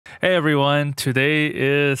Hey everyone, today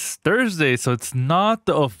is Thursday, so it's not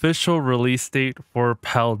the official release date for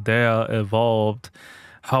Paldea Evolved.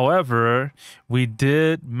 However, we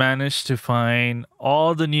did manage to find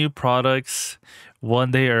all the new products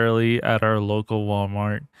one day early at our local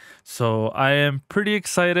Walmart. So I am pretty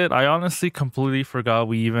excited. I honestly completely forgot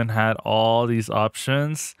we even had all these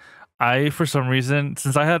options. For some reason,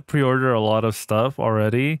 since I had pre-ordered a lot of stuff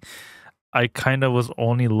already, I kind of was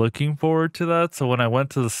only looking forward to that. So when I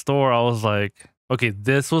went to the store, I was like, okay,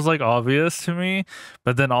 this was like obvious to me.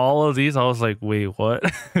 But then all of these, I was like, wait, what?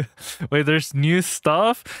 Wait, there's new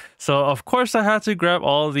stuff. So of course I had to grab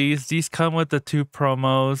all of these. These come with the two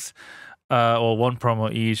promos. Well, one promo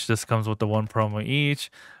each. This comes with the one promo each.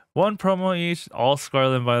 One promo each, all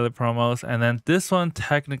Scarlet and Violet promos. And then this one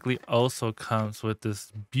technically also comes with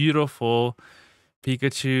this beautiful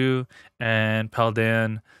Pikachu and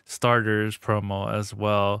Paldean starters promo as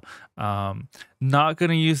well. Not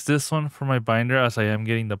gonna use this one for my binder as I am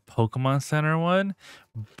getting the Pokemon Center one,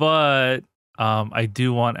 but I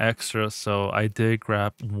do want extra, so I did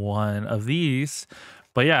grab one of these.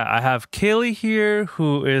 But yeah, I have Kaylee here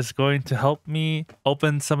who is going to help me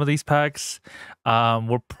open some of these packs.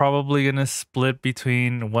 We're probably gonna split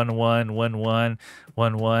between 1-1, 1-1,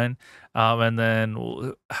 1-1, and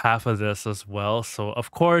then half of this as well. So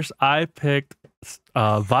of course I picked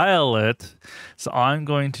Violet, so I'm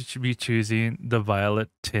going to be choosing the Violet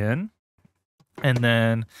tin, and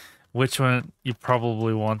then which one you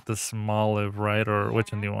probably want the Smoliv, right? Or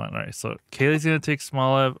which one do you want? All right, so Kaylee's gonna take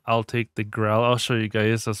Smoliv. I'll take the Growl. I'll show you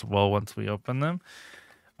guys as well once we open them.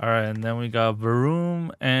 All right, and then we got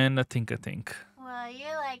Varoom and a Tinkatink. Well, you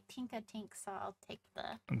like Tinka Tink, so I'll take the.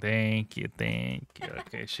 Thank you, thank you.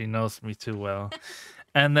 Okay, she knows me too well.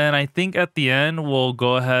 And then I think at the end we'll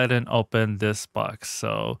go ahead and open this box.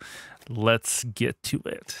 So let's get to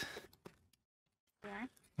it.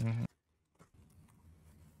 Yeah.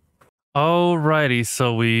 Alrighty,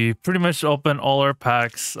 so we pretty much opened all our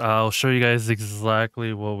packs. I'll show you guys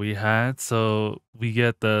exactly what we had. So we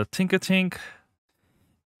get the Tinkatink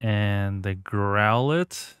and the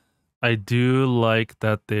Growlithe. I do like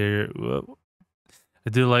that I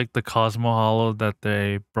do like the Cosmo Hollow that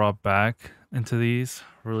they brought back into these.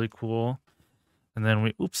 Really cool. And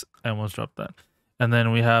then oops, I almost dropped that. And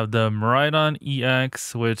then we have the Miraidon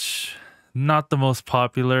EX, which not the most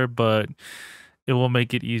popular, but it will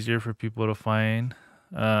make it easier for people to find.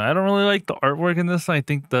 I don't really like the artwork in this. I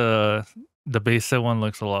think the base set one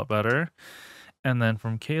looks a lot better. And then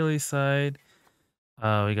from Kaylee's side,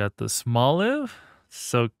 we got the Smoliv.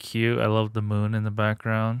 So cute. I love the moon in the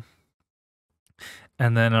background.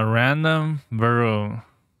 And then a random Varoom.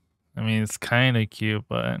 I mean, it's kind of cute,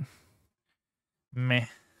 but meh.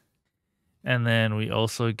 And then we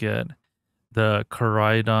also get the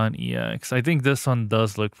Koraidon EX. I think this one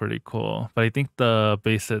does look pretty cool, but I think the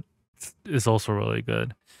base set is also really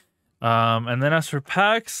good. And then as for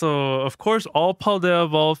packs, so of course all Paldea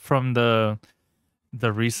evolved from the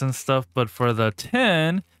recent stuff, but for the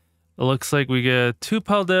 10, it looks like we get 2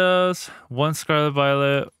 Paldeas, 1 Scarlet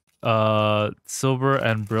Violet, Silver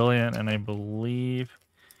and Brilliant, and I believe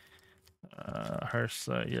hers,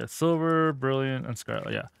 yeah, Silver, Brilliant, and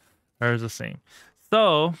Scarlet, yeah, hers the same.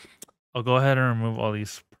 So I'll go ahead and remove all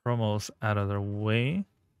these promos out of their way.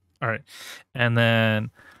 All right, and then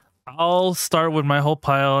I'll start with my whole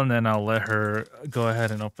pile, and then I'll let her go ahead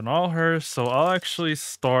and open all hers. So I'll actually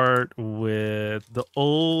start with the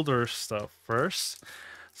older stuff first.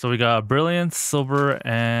 So we got Brilliant, Silver,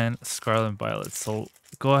 and Scarlet Violet. So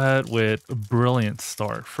go ahead with Brilliant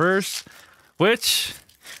start first, which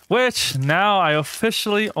now I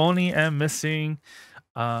officially only am missing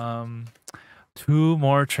 2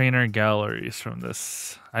 more trainer galleries from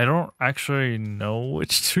this. I don't actually know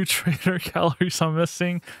which 2 trainer galleries I'm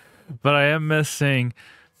missing, but I am missing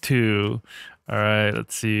 2. All right,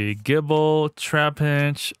 let's see. Gibble,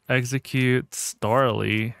 Trapinch, Execute,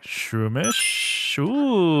 Starly, Shroomish,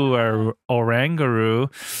 ooh, Orangaroo,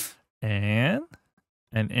 and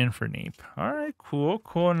an Infernape. All right,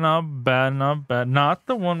 cool, not bad, not bad. Not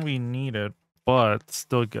the one we needed, but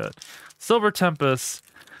still good. Silver Tempest.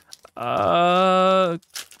 I'm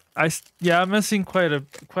missing quite a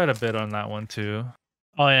bit on that one too.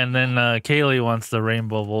 Oh, and then Kaylee wants the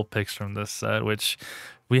Rainbow Vulpix from this set, which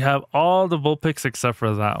we have all the Vulpix except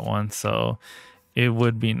for that one, so it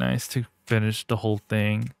would be nice to finish the whole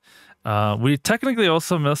thing. We technically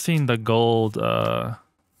also missing the gold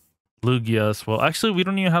Lugia as well. Actually, we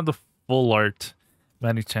don't even have the full art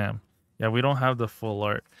Manicham. Yeah, we don't have the full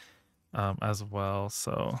art as well,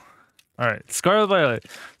 so All right, Scarlet Violet.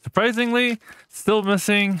 Surprisingly, still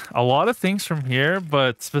missing a lot of things from here,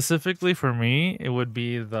 but specifically for me, it would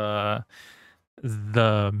be the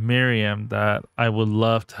Miriam that I would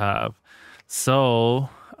love to have. So,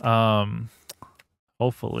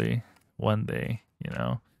 hopefully one day,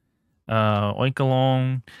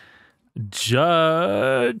 Oinkalong,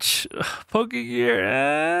 Judge, Pokegear,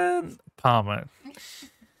 and Palmet.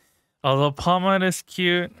 Although Palmet is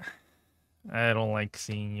cute, I don't like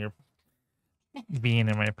seeing your being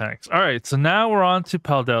in my packs. All right, so now we're on to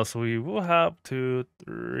Paldea. So we will have 2,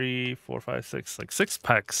 3, 4, 5, 6, like 6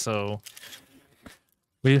 packs. So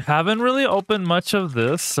we haven't really opened much of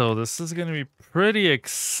this, so this is going to be pretty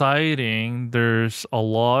exciting. There's a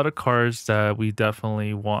lot of cards that we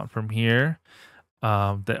definitely want from here,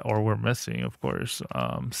 that or we're missing, of course.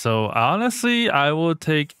 So honestly, I will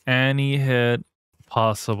take any hit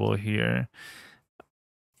possible here.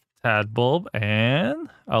 Tadbulb and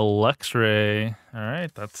a Luxray. All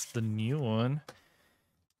right, that's the new one.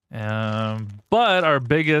 But our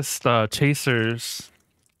biggest chasers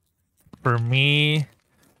for me,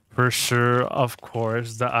 for sure, of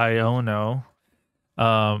course, the Iono.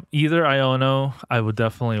 Either Iono, I would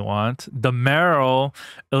definitely want. The Marrow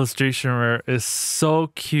illustration rare is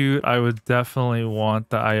so cute. I would definitely want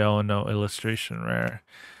the Iono illustration rare.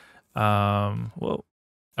 Whoa.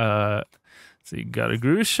 So you got a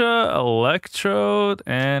Grusha, Electrode,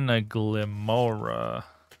 and a Glimora.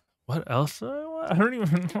 What else do I want? I don't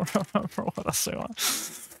even remember what else I want.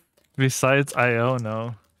 Besides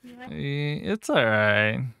Iono. It's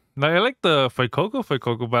alright. Like, I like the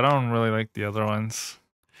Fuecoco, but I don't really like the other ones.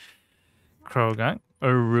 Krogan,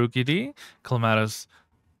 Urukidi, Clamatuous,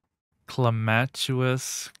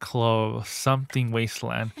 something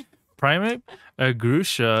Wasteland. Primate, a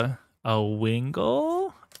Grusha, a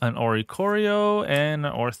Wingull, an Oricorio, and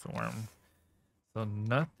an Orthworm. So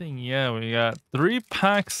nothing yet. We got 3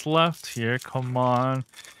 packs left here. Come on.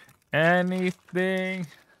 Anything.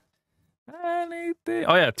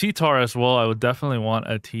 Oh yeah, T-Tar as well. I would definitely want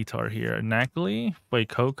a T-Tar here. Nacli,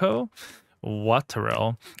 Fuecoco,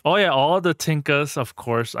 Waterel. Oh yeah, all the Tinkas, of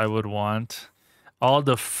course, I would want. All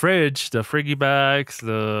the Fridge, the Friggy Bags,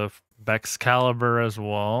 the Baxcalibur as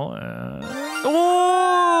well.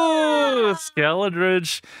 Oh,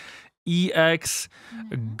 Scaladridge EX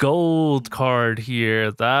gold card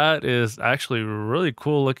here. That is actually a really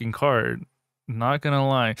cool looking card. Not gonna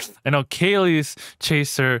lie. I know Kaylee's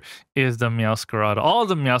chaser is the Meowscarada. All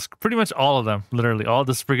the pretty much all of them. Literally. All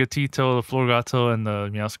the Sprigatito, the Florgato, and the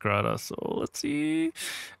Meowscarada. So let's see.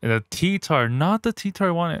 And the T-Tar. Not the T-Tar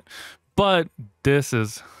I wanted. But this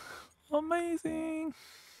is amazing.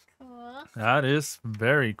 Cool. That is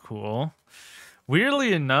very cool.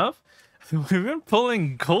 Weirdly enough, we've been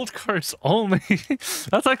pulling gold cards only.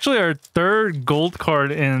 That's actually our 3rd gold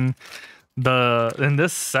card in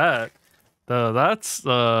this set. That's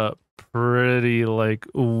pretty like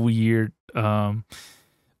weird.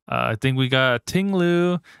 I think we got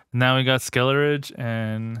Tinglu, now we got Skelleridge,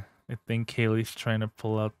 and I think Kaylee's trying to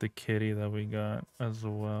pull out the kitty that we got as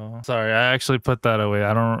well. Sorry, I actually put that away.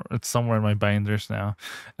 It's somewhere in my binders now.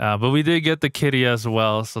 But we did get the kitty as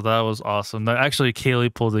well, so that was awesome. Actually,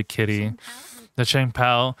 Kaylee pulled the kitty. The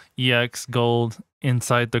Chang-Pao EX gold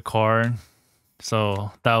inside the card.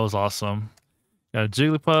 So that was awesome. Got a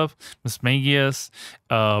Jigglypuff, Mismagius,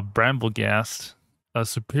 Bramblegast, a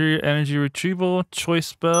Superior Energy Retrieval,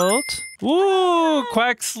 Choice Belt. Woo!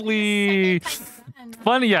 Quaxley!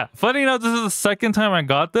 Funny enough, this is the second time I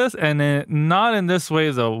got this, and not in this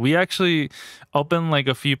way though. We actually opened like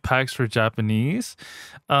a few packs for Japanese.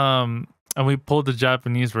 And we pulled the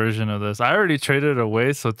Japanese version of this. I already traded it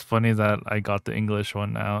away, so it's funny that I got the English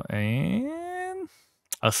one now. And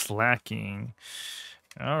a Slacking.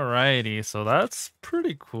 Alrighty, so that's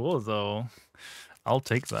pretty cool though. I'll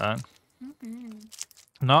take that.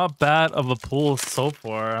 Not bad of a pull so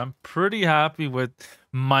far. I'm pretty happy with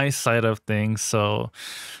my side of things. So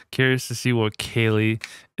curious to see what Kaylee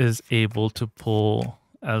is able to pull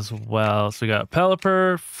as well. So we got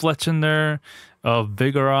Pelipper, Fletchinder,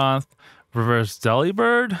 Vigoroth, Reverse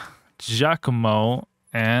Delibird, Giacomo,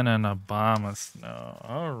 and an Abomasnow.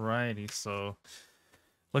 Alrighty, so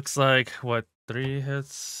looks like what, 3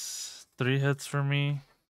 hits? 3 hits for me.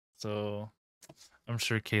 So I'm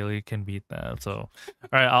sure Kaylee can beat that. So, all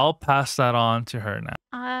right, I'll pass that on to her now.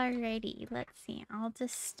 Alrighty, let's see. I'll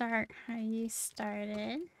just start how you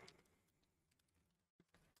started.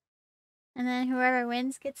 And then whoever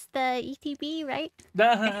wins gets the ETB, right?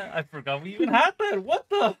 I forgot we even had that. What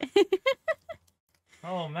the?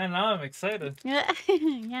 Oh man, now I'm excited. Yeah,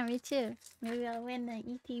 me too. Maybe I'll win the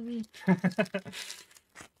ETB.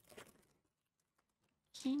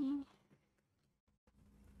 Okay.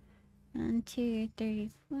 1, 2,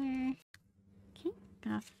 3, 4. Okay.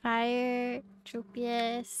 Got Fire,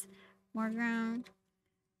 Tropius, Morgrome,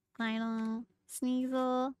 Lionel,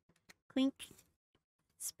 Sneasel, Clink,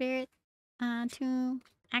 Spirit, Tomb,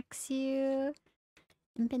 Axew,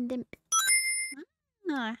 Impendimp.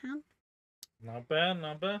 Oh, how? Not bad,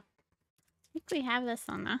 not bad. I think we have this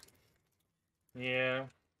on though. Yeah.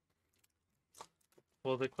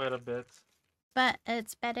 Pulled it quite a bit. But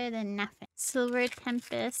it's better than nothing. Silver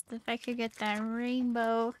Tempest. If I could get that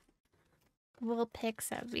rainbow Vulpix,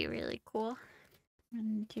 that would be really cool.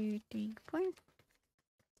 1, 2, 3, 4.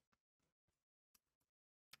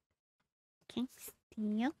 Okay,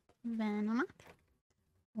 Steel, Venomoth,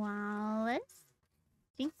 Wallace,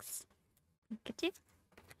 Jinx, Pikachu,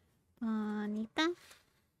 Bonita,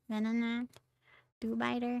 Venonat,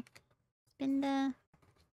 Dewbiter, Spinda,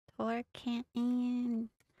 Torcan, and...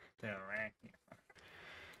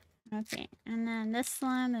 Okay, and then this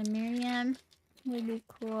one, the Miriam, would be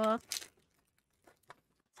cool.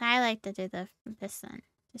 So I like to do this one,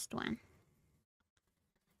 just one.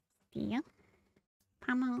 Steel,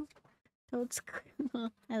 Pommel,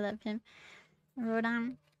 Toadsquirrel, I love him.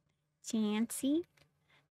 Rodon, Chansey,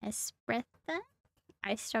 Espretha.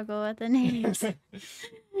 I struggle with the names.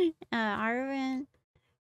 Arwen,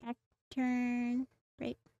 Cacturn,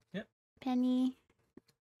 right? Yep. Penny,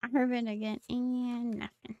 Arwen again, and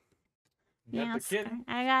nothing. Yeah,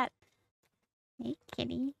 I got a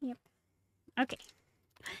kitty. Yep. Okay.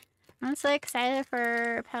 I'm so excited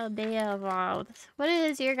for Paldea Evolved. What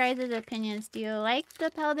is your guys' opinions? Do you like the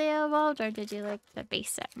Paldea Evolved or did you like the base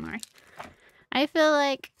set more? I feel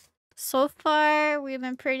like so far we've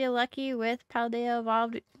been pretty lucky with Paldea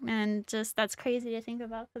Evolved, and just that's crazy to think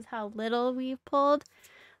about because how little we've pulled.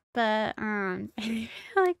 But I feel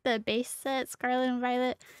like the base set Scarlet and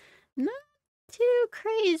Violet, not too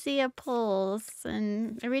crazy of pulls,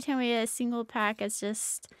 and every time we get a single pack, it's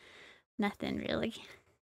just nothing really.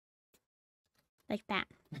 Like that.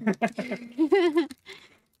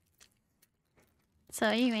 So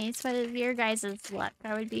anyways, what is your guys' luck?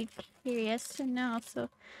 I would be curious to know, so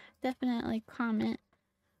definitely comment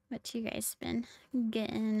what you guys been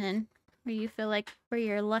getting and where you feel like where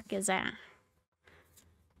your luck is at.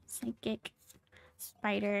 Psychic,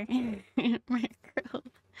 Spider, Micro,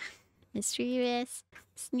 Mischievous,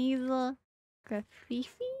 Sneasel,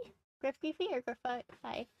 Graffifi? Graffifi or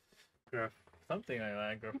Graffi? Something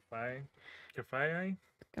like that. Graffi? Graffi?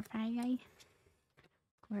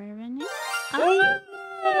 Corvin?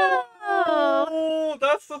 Oh,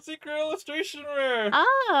 that's the secret illustration rare.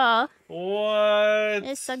 Oh, What?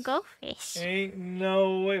 it's a goldfish. Ain't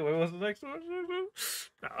no way. Wait, what's the next one?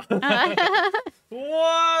 No.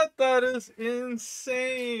 What? That is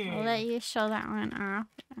insane. I'll let you show that one off.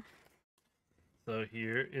 So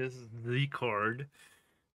here is the card.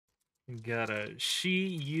 Got a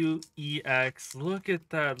She-U-E-X. Look at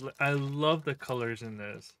that. I love the colors in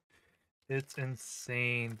this. It's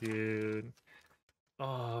insane, dude.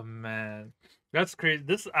 Oh, man. That's crazy.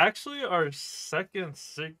 This is actually our second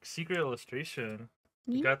secret illustration.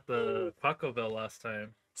 We got the Taco Bell last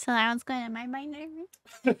time. So that one's going in my binder.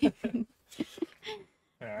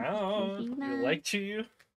 Oh, you like Chiyu?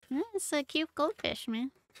 Yeah, it's a cute goldfish,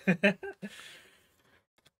 man.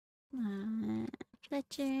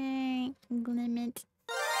 Fletcher, Glimmet.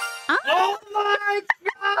 Oh my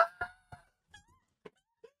god!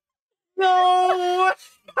 No!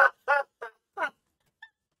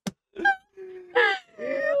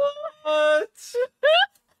 What?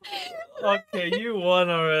 Okay, you won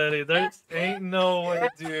already. There's ain't no way,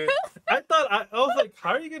 dude. I was like,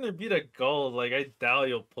 how are you gonna beat a gold? Like, I doubt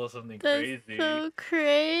you'll pull something crazy. That's so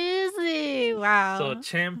crazy! Wow. So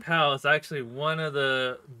Champao is actually one of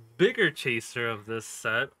the bigger chaser of this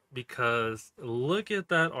set because look at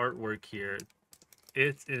that artwork here.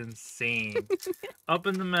 It's insane. Up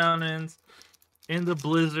in the mountains, in the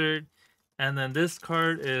blizzard, and then this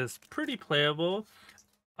card is pretty playable.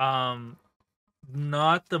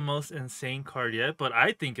 Not the most insane card yet, but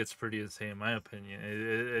I think it's pretty insane in my opinion.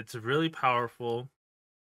 It's really powerful.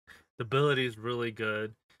 The ability is really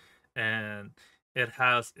good, and it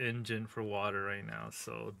has engine for water right now.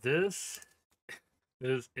 So this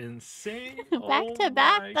is insane. Back to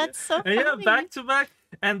back. That's so funny. Yeah, back to back,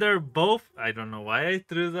 and they're both. I don't know why I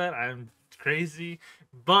threw that. I'm crazy,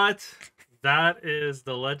 but that is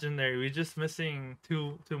the legendary. We're just missing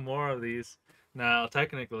two more of these now,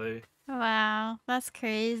 technically. Wow, that's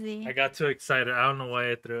crazy. I got too excited. I don't know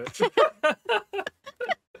why I threw it.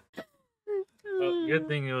 Oh, good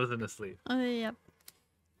thing it wasn't asleep. Oh, yep.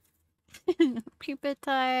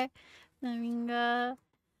 Pupitar, Flamingo,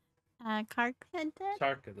 Charcadet.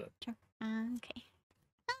 Charcadet. Okay.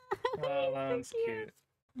 Oh, that one's cute.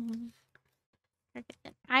 Mhm.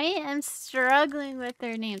 Okay. I am struggling with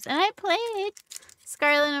their names. And I played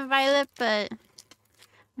Scarlet and Violet, but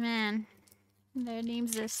man, their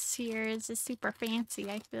names this year is just super fancy,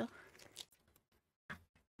 I feel.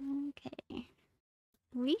 Okay.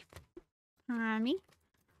 Leaf, Rami,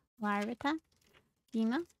 Larvita,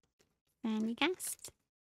 Dima, Sandygast,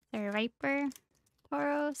 Sir Viper,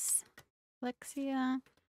 Tauros, Lexia,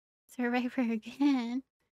 Sir Viper again,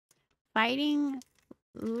 Fighting.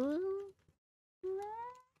 Ooh.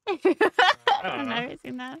 I've never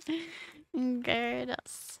seen that.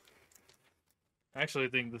 Gyarados. I actually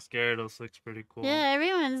think this Gyarados looks pretty cool. Yeah,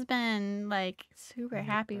 everyone's been like super Look at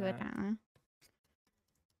happy with that. that one.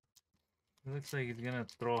 It looks like he's gonna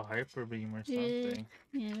throw a Hyper Beam or Yeah, something.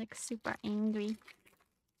 yeah, looks super angry.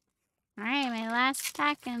 Alright, my last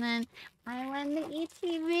pack, and then I won the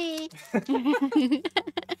ETB.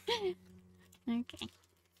 Okay,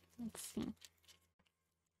 let's see.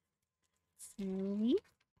 Sweet,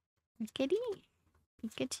 Kitty,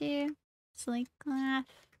 Pikachu, Slickclaw,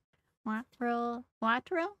 Wattrel,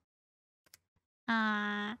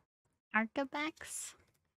 Arcabax,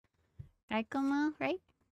 Glycomo, right?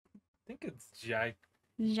 I think it's Jai.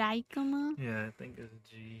 Glycomo. Yeah, I think it's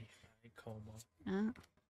G. Como. Oh,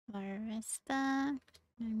 Larvesta,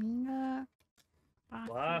 Domingo,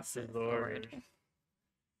 Blastoise.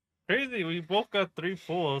 Crazy, we both got 3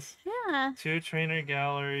 pulls. Yeah. 2 trainer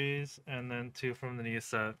galleries and then 2 from the new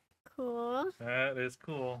set. Cool. That is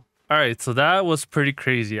cool. All right, so that was pretty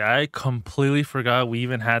crazy. I completely forgot we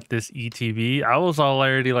even had this ETB. I was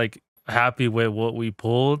already like happy with what we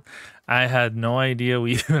pulled. I had no idea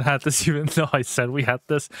we even had this, even though I said we had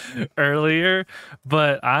this earlier.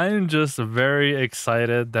 But I'm just very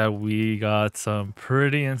excited that we got some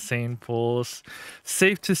pretty insane pulls.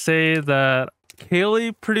 Safe to say that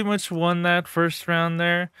Kaylee pretty much won that first round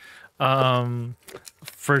there.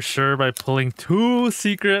 For sure, by pulling 2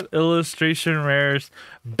 secret illustration rares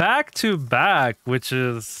back to back, which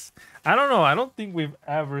is, I don't know, I don't think we've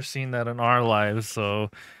ever seen that in our lives. So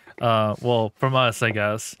well, from us, I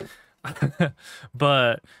guess.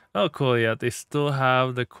 But oh cool, yeah, they still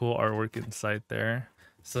have the cool artwork inside there,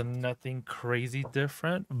 so nothing crazy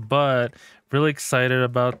different, but really excited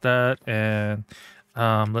about that. And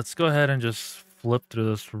let's go ahead and just flip through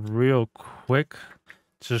this real quick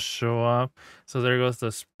to show up. So there goes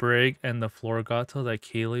the Sprig and the Florgato that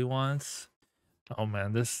Kaylee wants. Oh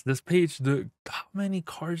man, this page, how many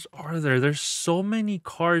cards are there? There's so many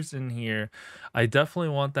cards in here. I definitely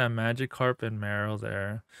want that Magikarp and Marrow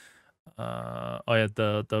there. Oh yeah,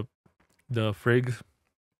 the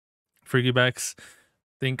Friggybax. I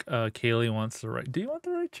think Kaylee wants the right. Do you want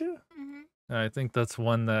the right too? I think that's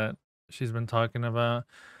one that she's been talking about.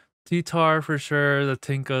 T-Tar for sure. The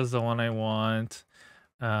Tinka's the one I want.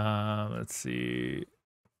 Let's see.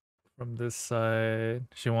 From this side,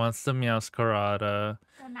 she wants the Meowscarada.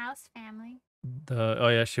 The mouse family. Oh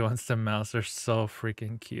yeah, she wants the mouse. They're so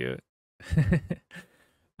freaking cute.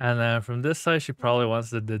 And then from this side, she probably wants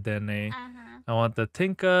the Dedenne. I want the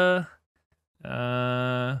Tinka.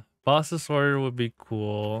 Boss's Warrior would be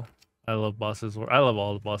cool. I love Boss's Warrior. I love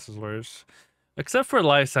all the Boss's Warriors. Except for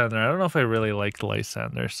Lysander. I don't know if I really liked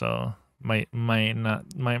Lysander, so not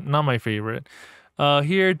my favorite.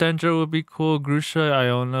 Here Dendro would be cool. Grusha,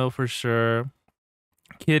 Iono for sure.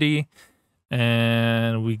 Kitty.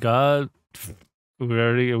 And we already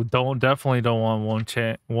definitely don't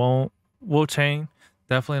want Wo-Chang.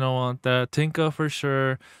 Definitely don't want that. Tinka for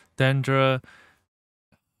sure. Dendra.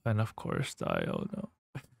 And of course the Iono.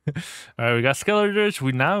 Alright, we got Skeldritch.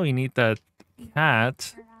 We need that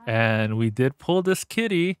cat. And we did pull this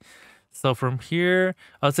kitty. So from here,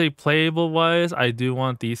 I'd say playable wise, I do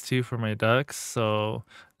want these 2 for my decks. So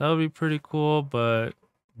that would be pretty cool. But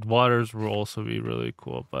waters will also be really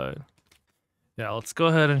cool. But yeah, let's go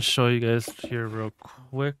ahead and show you guys here real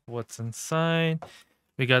quick what's inside.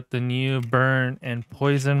 We got the new burn and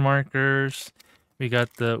poison markers. We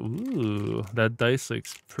got that dice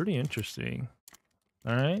looks pretty interesting.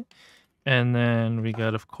 All right. And then we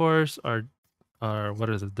got, of course, our what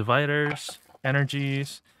is it? Dividers,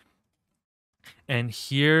 energies. And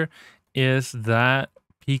here is that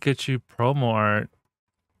Pikachu promo art.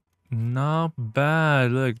 Not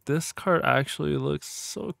bad. Look, this card actually looks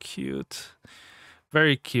so cute.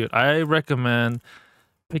 Very cute. I recommend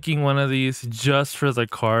picking one of these just for the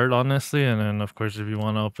card, honestly. And then, of course, if you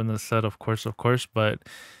want to open the set, of course. But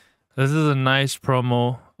this is a nice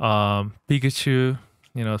promo. Pikachu,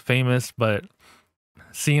 famous, but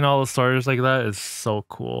seeing all the starters like that is so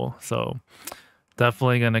cool. So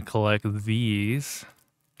definitely going to collect these.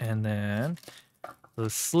 And then the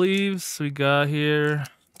sleeves we got here.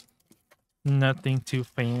 Nothing too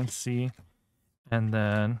fancy. And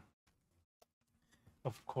then,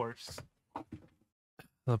 of course,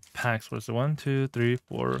 the packs was 1, 2, 3,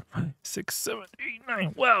 4, 5, 6, 7, 8,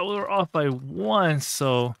 9. Wow, we were off by 1.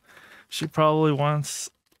 So she probably wants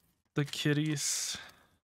the kitties.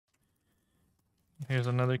 Here's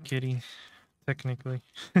another kitty, technically.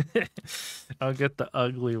 I'll get the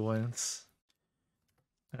ugly ones.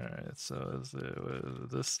 All right, so is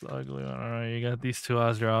this the ugly one? All right, you got these two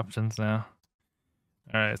as your options now.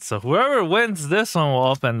 All right, so whoever wins this one will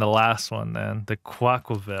open the last one then, the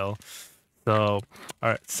Quackville. So, all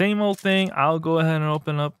right, same old thing. I'll go ahead and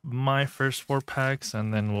open up my first 4 packs,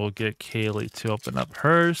 and then we'll get Kaylee to open up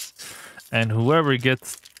hers. And whoever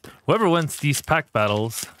wins these pack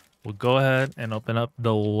battles will go ahead and open up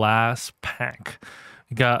the last pack.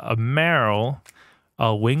 We got a Meryl,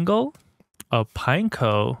 a Wingle, a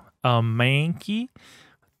Pineco, a Mankey,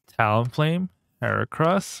 Talonflame,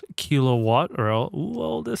 Heracross, Kilowatt Earl. Ooh,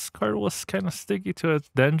 well, this card was kind of sticky to it.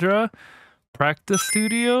 Dendra, Practice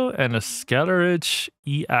Studio, and a Skelerage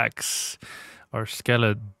EX, or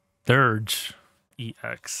Skeledurge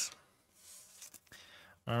EX.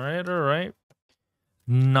 All right.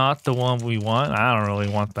 Not the one we want. I don't really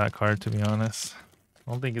want that card, to be honest.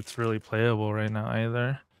 I don't think it's really playable right now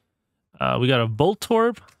either. We got a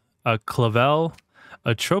Voltorb, a Clavel,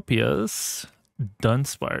 a Tropius,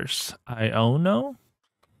 Dunsparce, Iono,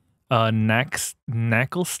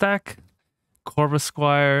 Knucklestack,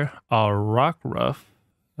 Corvisquire, a Rockruff,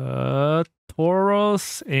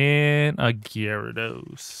 Tauros, and a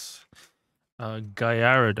Gyarados.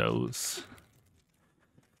 Gyarados.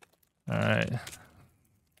 Alright.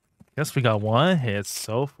 Guess we got 1 hit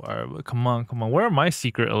so far, but come on. Where are my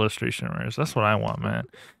secret illustration rares? That's what I want, man.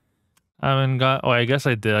 I haven't got. Oh, I guess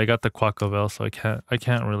I did. I got the Quackville, so I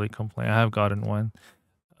can't really complain. I have gotten one.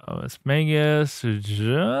 Oh, it's Magus,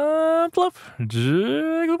 Jumpluff,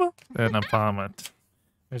 Jigglypuff, and a Pommet.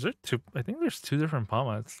 Is there 2? I think there's 2 different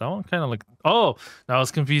Pommets. That one kind of like. Oh, I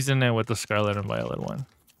was confusing it with the Scarlet and Violet one.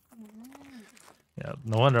 Yeah,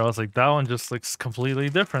 no wonder. I was like, that one just looks completely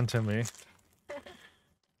different to me.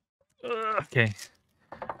 Okay.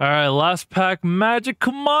 All right, last pack magic.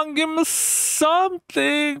 Come on, give me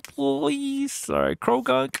something, please. All right,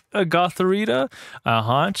 Krogunk, a Gotharita, a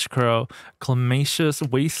Honchkrow, Clemacious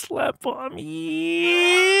Wasteland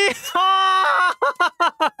Bommy.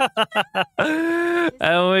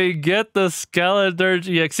 And we get the Skeledurge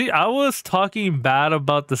EX. See, I was talking bad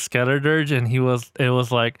about the Skeledurge, and it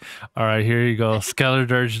was like, all right, here you go,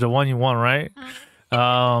 Skeledurge, the one you want, right?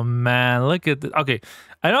 Oh man, look at this. Okay,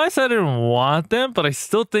 I know I said I didn't want them, but I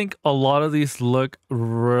still think a lot of these look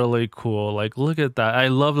really cool. Like, look at that. I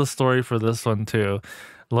love the story for this one too.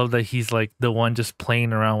 Love that he's like the one just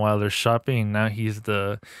playing around while they're shopping. Now he's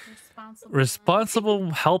the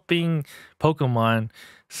responsible helping Pokemon.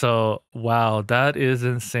 So wow, that is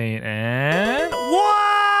insane. And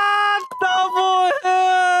what? Double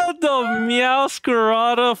hit! The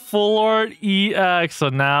Meowscarada Full Art EX. So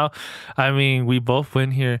now, I mean, we both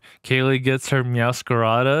win here. Kaylee gets her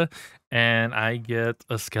Meowscarada, and I get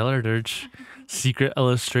a Skeledurge secret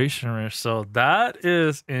illustration rare. So that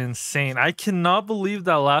is insane. I cannot believe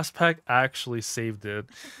that last pack actually saved it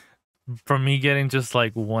from me getting just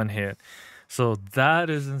like 1 hit. So that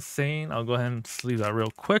is insane. I'll go ahead and sleeve that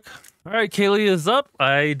real quick. All right, Kaylee is up.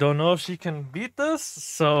 I don't know if she can beat this,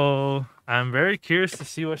 so I'm very curious to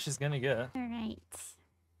see what she's gonna get. All right.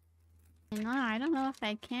 No, I don't know if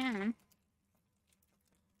I can.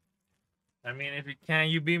 I mean, if you can,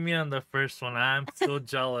 you beat me on the first one. I'm still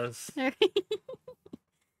jealous. All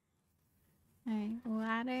right,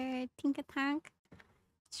 Water, Tinkatonk,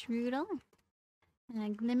 Strudel,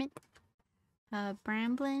 Glimmet,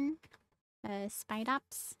 Bramblin,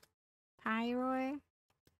 Spidops, Pyroar,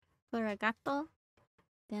 Floragato,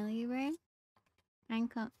 Delibird,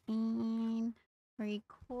 Anko, and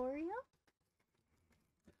Recorio.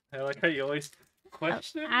 I like how you always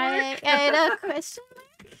question mark. I know, question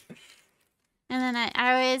mark. And then I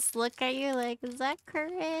always look at you like, is that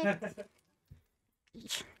correct?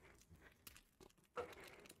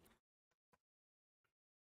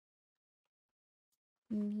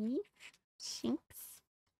 Leaf, Shinx,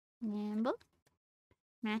 Nimble,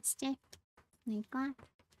 Mastiff, Sneaklat,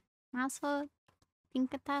 Mousehole,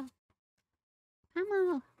 Pinkata,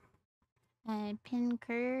 Pamo,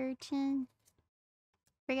 Pincurchin,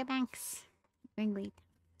 Frigabanks, Ringlead.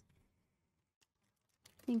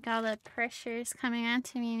 I think all the pressure is coming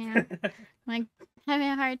onto me now. I'm like having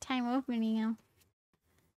a hard time opening them.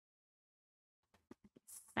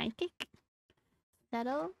 Psychic,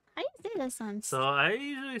 Settle. How do you say this one? So I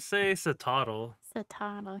usually say Satotl.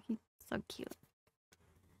 Satotl. He's so cute.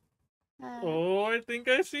 Oh, I think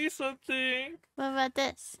I see something. What about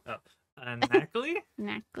this? Oh, Knackly?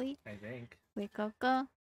 Knackly, I think. Wikoko,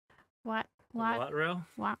 What rail?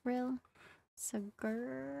 Watril,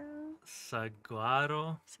 Sagur,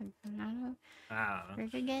 Saguaro. Sagrado, I don't know.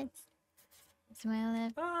 Vertigates,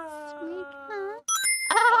 Swellip, Ah. Sweet.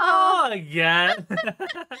 Oh! Oh, yeah.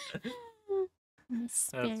 Miss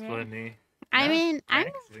That's Spirit. funny. I mean, I'm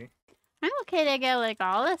Actually. okay to get like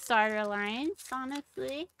all the starter lines,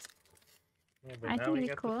 honestly. Yeah, I but now think we it'd be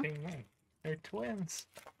got cool. the same one. They're twins.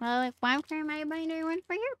 Well, like one for my binder, one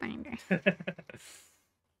for your binder.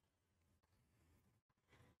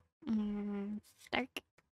 Stark,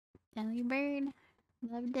 Delibird,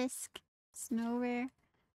 Love Disc, Snover,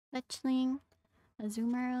 Fletchling,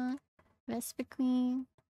 Azumarill, Vespiquen,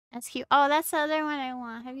 SQ. Oh, that's the other one I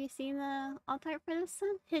want. Have you seen the alt art for this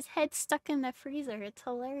one? His head's stuck in the freezer. It's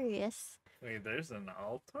hilarious. Wait, there's an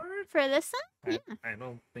alt art? For this one? Yeah. I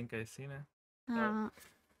don't think I've seen it. Oh.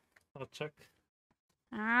 I'll check.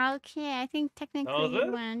 Okay, I think technically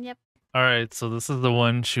you won. Yep. All right, so this is the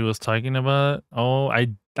one she was talking about. Oh,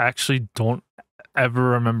 I actually don't ever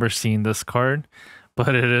remember seeing this card,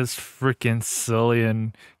 but it is freaking silly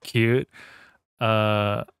and cute.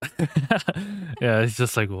 Yeah, it's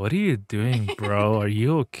just like, what are you doing, bro? Are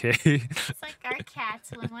you okay? It's like our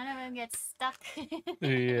cats when one of them gets stuck.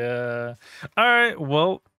 Yeah. All right.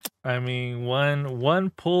 Well, I mean, one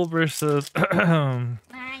pool versus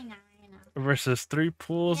I know. versus 3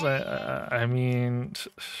 pools. I mean,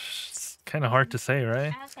 it's kind of hard to say,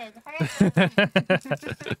 right?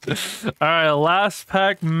 All right, last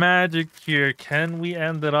pack magic here. Can we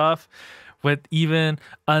end it off with even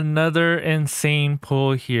another insane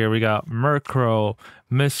pull here? We got Murkrow,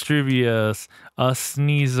 Mischievous, a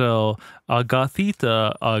Sneasel, a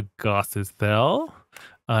Gothita, a Gothitelle,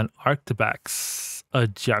 an Arctibax, a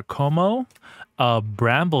Giacomo, a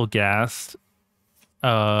Bramblegast,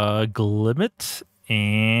 a Glimmet,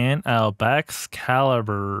 and Albax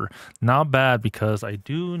Caliber. Not bad because I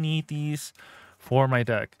do need these for my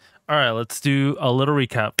deck. All right, let's do a little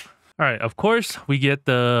recap. All right, of course, we get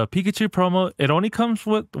the Pikachu promo. It only comes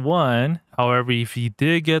with one. However, if you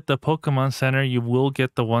did get the Pokemon Center, you will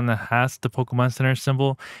get the one that has the Pokemon Center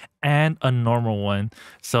symbol and a normal one.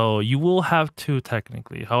 So you will have 2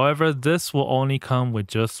 technically. However, this will only come with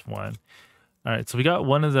just one. All right, so we got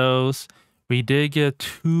one of those. We did get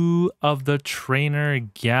 2 of the trainer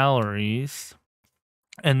galleries.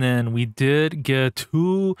 And then we did get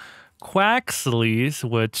 2 Quaxleys,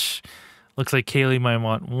 which looks like Kaylee might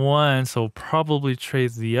want one, so probably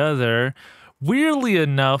trade the other. Weirdly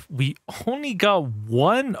enough, we only got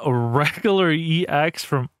 1 regular EX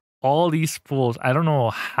from all these pools. I don't know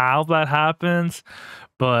how that happens,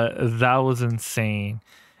 but that was insane.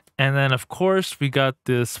 And then, of course, we got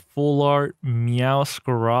this full art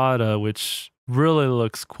Meowscarada, which really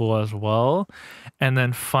looks cool as well. And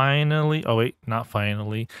then finally, oh wait, not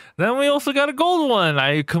finally. Then we also got a gold one.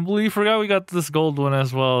 I completely forgot we got this gold one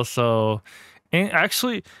as well. So, and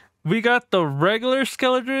actually, we got the regular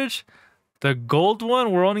Skeledridge. The gold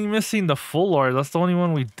one, we're only missing the full art. That's the only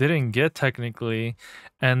one we didn't get technically.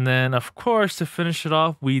 And then, of course, to finish it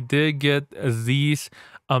off, we did get these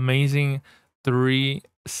amazing 3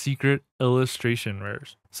 secret illustration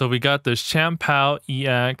rares. So we got this Champao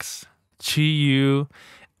EX, Chi-Yu,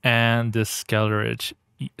 and this Skeledridge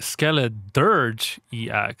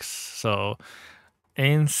EX. So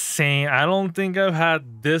insane. I don't think I've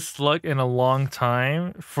had this luck in a long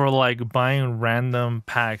time for like buying random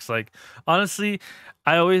packs. Like honestly,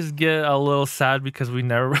 I always get a little sad because we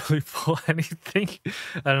never really pull anything.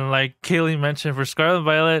 And like Kaylee mentioned, for Scarlet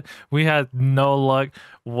Violet, we had no luck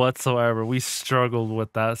whatsoever. We struggled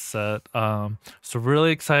with that set. So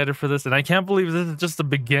really excited for this. And I can't believe this is just the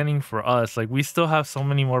beginning for us. Like we still have so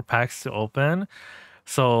many more packs to open.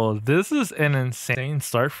 So this is an insane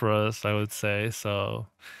start for us, I would say. So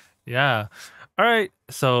yeah. All right.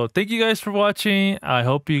 So thank you guys for watching. I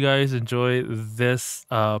hope you guys enjoy this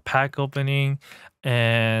pack opening.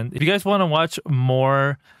 And if you guys want to watch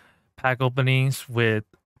more pack openings with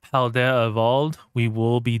Paldea Evolved, we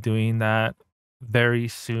will be doing that very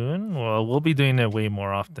soon. Well, we'll be doing it way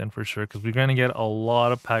more often for sure because we're going to get a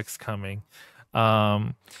lot of packs coming.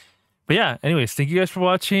 But yeah, anyways, thank you guys for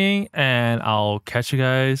watching, and I'll catch you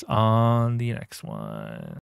guys on the next one.